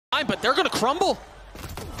But they're going to crumble.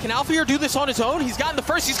 Can Alphair do this on his own? He's gotten the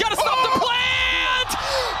first. He's got to stop the plant!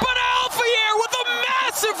 But Alphair with a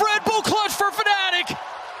massive Red Bull clutch for Fnatic!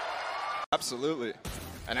 Absolutely.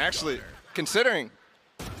 And actually, considering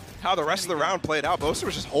how the rest of the round played out, Boaster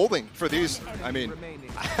was just holding for these. I mean,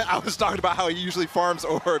 I was talking about how he usually farms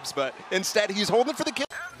orbs, but instead he's holding for the kill.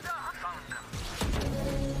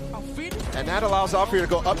 And that allows Alphair to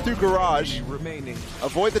go up through garage,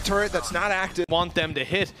 avoid the turret that's not active. Want them to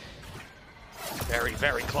hit. Very,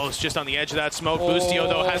 very close, just on the edge of that smoke. Boostio,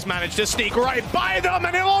 though, has managed to sneak right by them,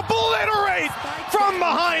 and he'll obliterate from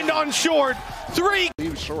behind on short. He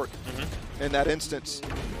was short in that instance.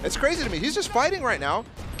 It's crazy to me. He's just fighting right now.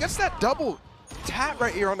 Gets that double tap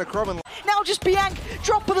right here on the Crumb. Now just Bianc,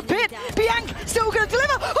 drop of the pit. Bianc still going to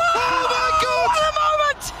deliver. Oh my God! What a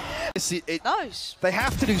moment! Nice. They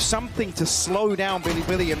have to do something to slow down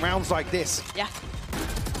Bilibili in rounds like this. Yeah.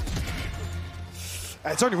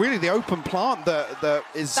 It's only really the open plant that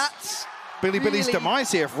is Bilibili's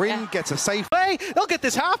demise here. If Ring gets a safe play, they'll get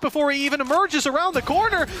this half before he even emerges around the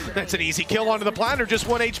corner. That's an easy kill onto the planter, just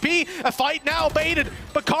 1 HP. A fight now baited,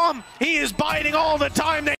 but Calm, he is biting all the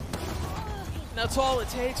time. That's all it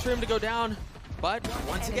takes for him to go down. But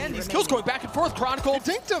once again, these kills going back and forth. Chronicle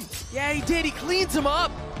dinked him. Yeah, he did. He cleans him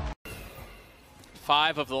up.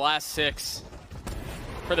 5 of the last 6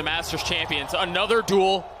 for the Masters Champions. Another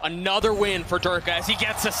duel, another win for Durka as he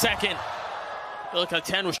gets a second. Look at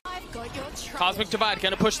 10 was Cosmic Divide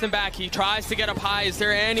gonna push them back. He tries to get up high. Is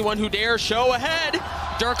there anyone who dares show ahead?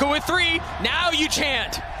 Durka with 3. Now you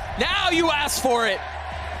chant. Now you ask for it.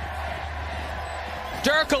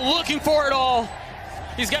 Durka looking for it all.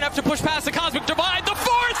 He's gonna have to push past the Cosmic Divide. The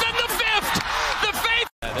 4th and the 5th. The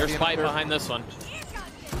faith. There's fight behind this one.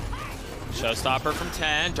 Showstopper from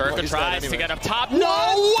 10. Durka tries to get up top.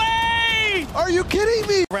 No way! Are you kidding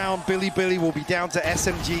me? Round Bilibili will be down to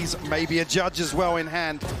SMGs, maybe a judge as well in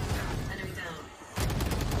hand.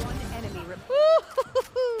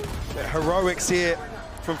 The heroics here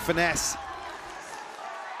from Finesse.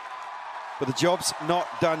 But the job's not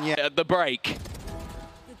done yet. At the break.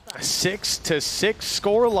 A 6-6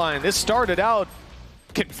 scoreline. This started out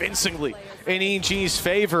convincingly in EG's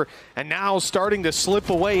favor, and now starting to slip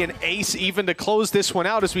away an ace even to close this one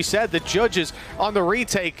out. As we said, the judges on the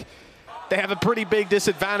retake, they have a pretty big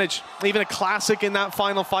disadvantage. Even a classic in that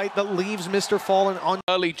final fight that leaves Mr. Fallen on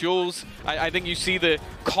early duels. I think you see the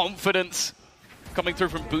confidence coming through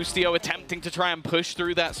from Boostio, attempting to try and push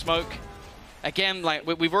through that smoke. Again, like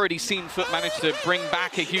we've already seen Foot manage to bring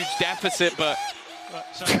back a huge deficit, but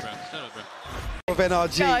of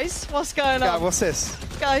NRG. Guys, what's going on? What's this?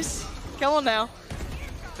 Guys, come on now.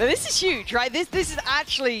 But this is huge, right? This is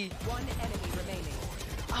actually...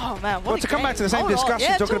 Oh man, what to come back to the same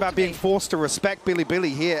discussion, talking about being forced to respect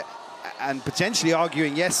Bilibili here and potentially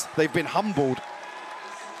arguing, yes, they've been humbled.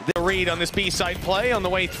 The read on this B-side play on the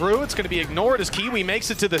way through. It's going to be ignored as Kiwi makes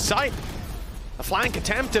it to the site. A flank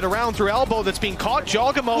attempted around through elbow that's being caught.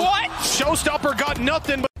 Jogamo. What? Showstopper got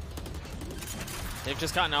nothing. But they've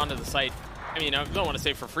just gotten onto the site. I mean, I don't want to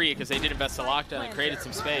say for free because they did invest a lockdown and created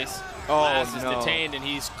some space. Last is detained and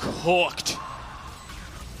he's cooked.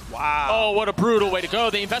 Wow. Oh, what a brutal way to go.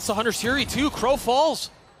 They invest 100 Siri too. Crow falls.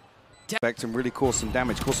 Expect and really cause some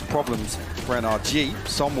damage, cause some problems for NRG.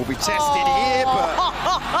 Som will be tested here,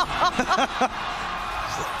 but...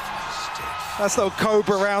 That's little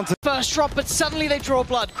Cobra round to first drop, but suddenly they draw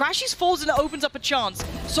blood. Crashes falls and it opens up a chance.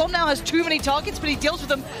 Som now has too many targets, but he deals with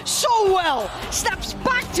them so well. Snaps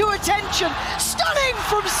back to attention. Stunning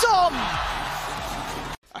from Som.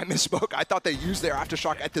 I misspoke. I thought they used their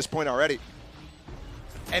Aftershock at this point already.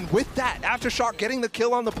 And with that Aftershock getting the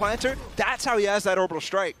kill on the planter, that's how he has that orbital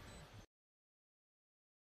strike.